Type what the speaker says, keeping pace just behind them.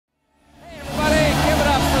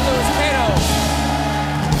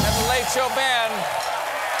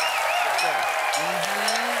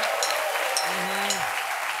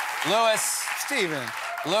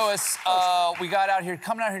Louis, we got out here,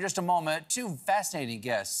 coming out here just a moment, two fascinating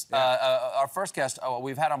guests. Yeah. Our first guest,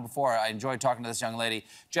 we've had on before. I enjoyed talking to this young lady.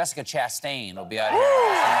 Jessica Chastain will be out here.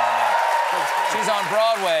 She's on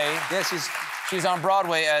Broadway. Yeah, she's on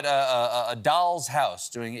Broadway at a Doll's House,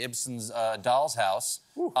 doing Ibsen's Doll's House.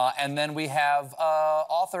 And then we have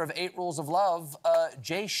author of 8 Rules of Love,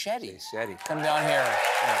 Jay Shetty. Jay Shetty. Coming down here.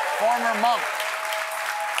 Yeah. Former monk.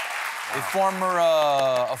 A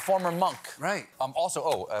former monk. Right.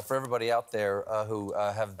 Also, for everybody out there who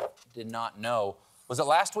did not know, was it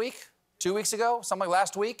last week? 2 weeks ago? Something like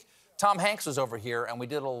last week? Tom Hanks was over here, and we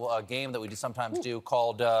did a little game that we sometimes do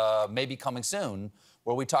called Maybe Coming Soon,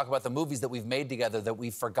 where we talk about the movies that we've made together that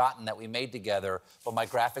we've forgotten that we made together, but my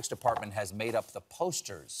graphics department has made up the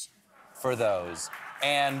posters for those.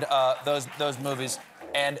 And those movies.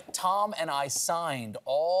 And Tom and I signed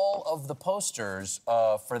all of the posters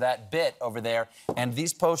for that bit over there. And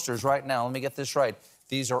these posters right now, let me get this right,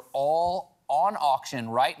 these are all on auction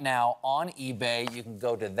right now on eBay. You can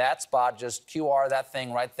go to that spot, just QR that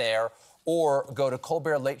thing right there, or go to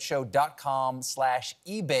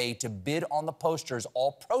colbertlateshow.com/eBay to bid on the posters.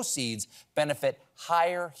 All proceeds benefit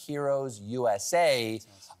Higher Heroes USA.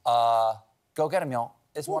 Go get them, y'all.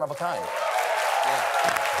 It's one of a kind. Yeah.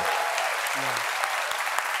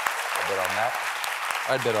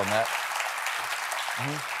 I'd bid on that.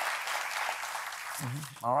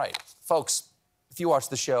 All right. Folks, if you watch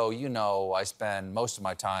the show, you know I spend most of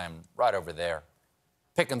my time right over there,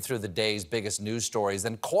 picking through the day's biggest news stories,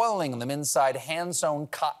 then coiling them inside hand-sewn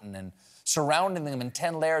cotton and surrounding them in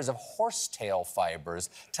 10 layers of horsetail fibers,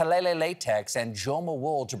 Talele latex, and Joma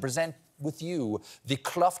wool to present with you the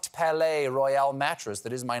Cluft Palais Royale mattress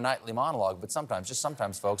that is my nightly monologue. But sometimes, just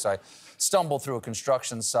sometimes, folks, I stumble through a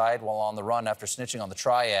construction site while on the run after snitching on the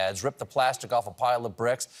triads, rip the plastic off a pile of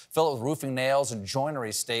bricks, fill it with roofing nails and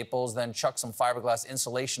joinery staples, then chuck some fiberglass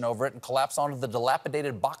insulation over it and collapse onto the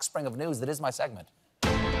dilapidated box spring of news that is my segment.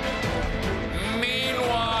 Meanwhile...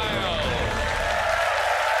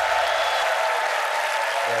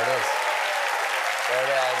 There it is. There it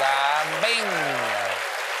is. Bing!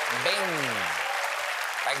 Bing!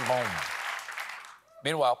 Bang, boom.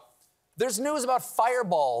 Meanwhile, there's news about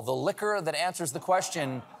Fireball, the liquor that answers the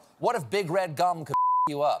question, what if Big Red Gum could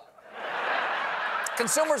you up?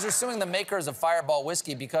 Consumers are suing the makers of Fireball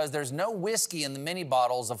whiskey because there's no whiskey in the mini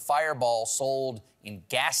bottles of Fireball sold in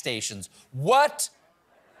gas stations. What?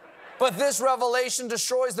 But this revelation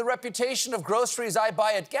destroys the reputation of groceries I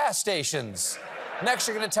buy at gas stations. Next,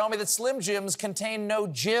 you're going to tell me that Slim Jims contain no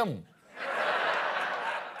gym.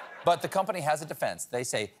 But the company has a defense. They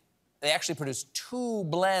say they actually produce 2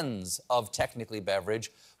 blends of technically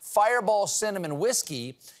beverage, Fireball Cinnamon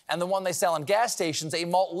Whiskey, and the one they sell in gas stations, a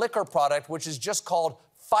malt liquor product, which is just called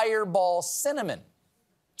Fireball Cinnamon.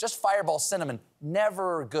 Just Fireball Cinnamon.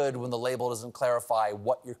 Never good when the label doesn't clarify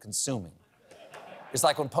what you're consuming. It's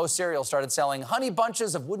like when Post Cereal started selling honey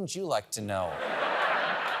bunches of Wouldn't You Like to Know?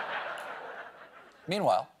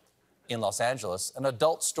 Meanwhile, in Los Angeles, an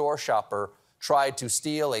adult store shopper tried to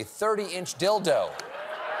steal a 30-inch dildo.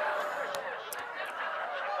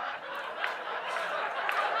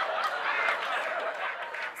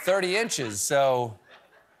 "30 inches, so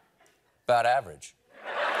about average.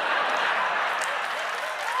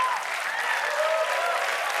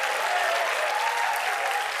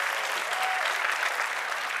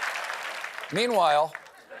 Meanwhile,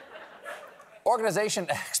 organization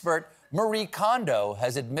expert Marie Kondo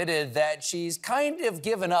has admitted that she's kind of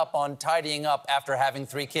given up on tidying up after having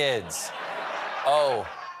 3 kids. Oh,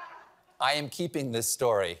 I am keeping this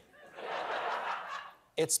story.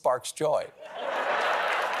 It sparks joy.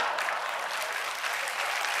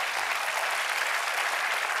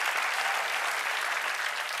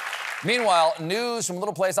 Meanwhile, news from a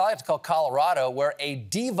little place I like to call Colorado, where a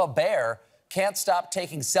diva bear can't stop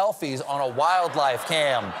taking selfies on a wildlife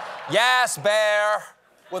cam. Yes, bear.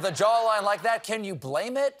 With a jawline like that, can you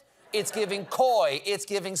blame it? It's giving coy, it's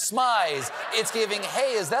giving smize, it's giving,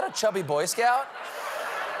 hey, is that a chubby Boy Scout?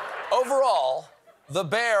 Overall, the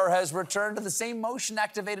bear has returned to the same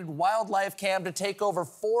motion-activated wildlife cam to take over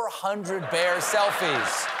 400 bear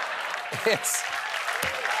selfies. It's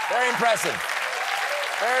very impressive.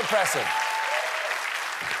 Very impressive.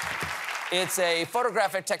 It's a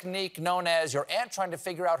photographic technique known as your aunt trying to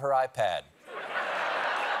figure out her iPad.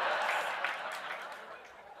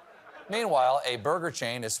 Meanwhile, a burger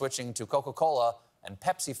chain is switching to Coca-Cola, and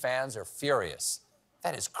Pepsi fans are furious.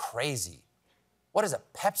 That is crazy. What is a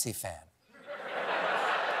Pepsi fan?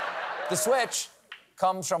 The switch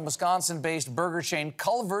comes from Wisconsin-based burger chain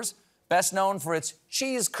Culver's, best known for its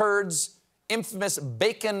cheese curds, infamous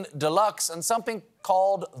bacon deluxe, and something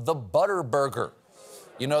called the Butter Burger.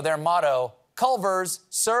 You know their motto, Culver's,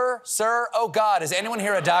 sir, sir, oh God. Is anyone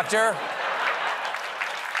here a doctor?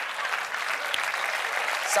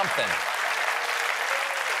 Something.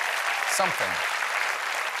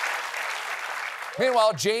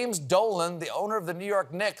 Meanwhile, James Dolan, the owner of the New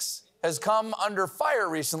York Knicks, has come under fire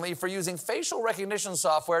recently for using facial recognition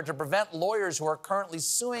software to prevent lawyers who are currently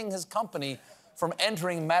suing his company from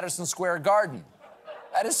entering Madison Square Garden.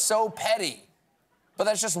 That is so petty. But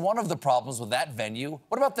that's just one of the problems with that venue.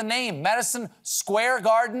 What about the name, Madison Square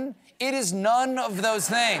Garden? It is none of those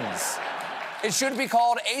things. It should be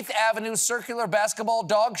called 8th Avenue Circular Basketball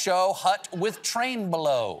Dog Show Hut with Train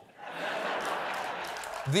Below.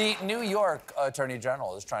 The New York Attorney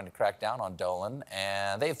General is trying to crack down on Dolan,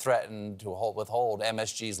 and they've threatened to withhold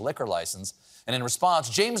MSG's liquor license. And in response,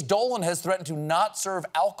 James Dolan has threatened to not serve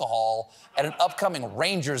alcohol at an upcoming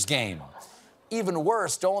Rangers game. Even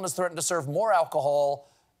worse, Dolan has threatened to serve more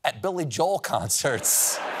alcohol at Billy Joel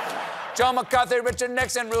concerts. Joe McCarthy, Richard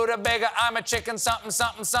Nixon, Rutabaga, I'm a chicken, something,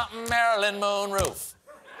 something, something, Marilyn Monroe.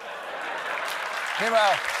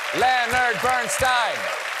 Meanwhile, Leonard Bernstein.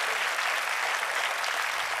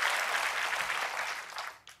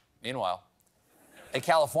 Meanwhile, a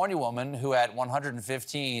California woman who at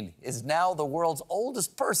 115 is now the world's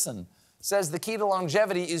oldest person says the key to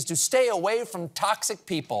longevity is to stay away from toxic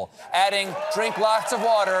people, adding drink lots of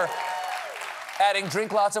water,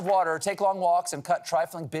 take long walks, and cut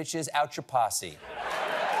trifling bitches out your posse.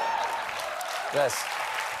 Yes.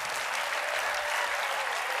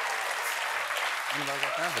 Ain't nobody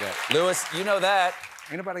got time for that. Louis, you know that.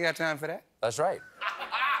 Ain't nobody got time for that. That's right.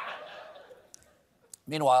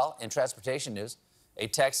 Meanwhile, in transportation news, a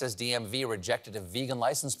Texas DMV rejected a vegan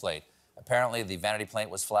license plate. Apparently, the vanity plate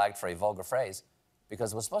was flagged for a vulgar phrase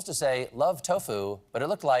because it was supposed to say, love tofu, but it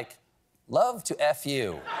looked like, love to F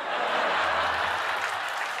you.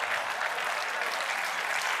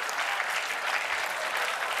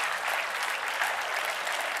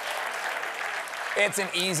 It's an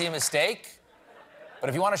easy mistake, but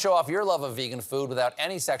if you want to show off your love of vegan food without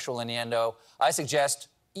any sexual innuendo, I suggest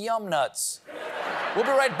yum nuts. We'll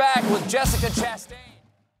be right back with Jessica Chastain.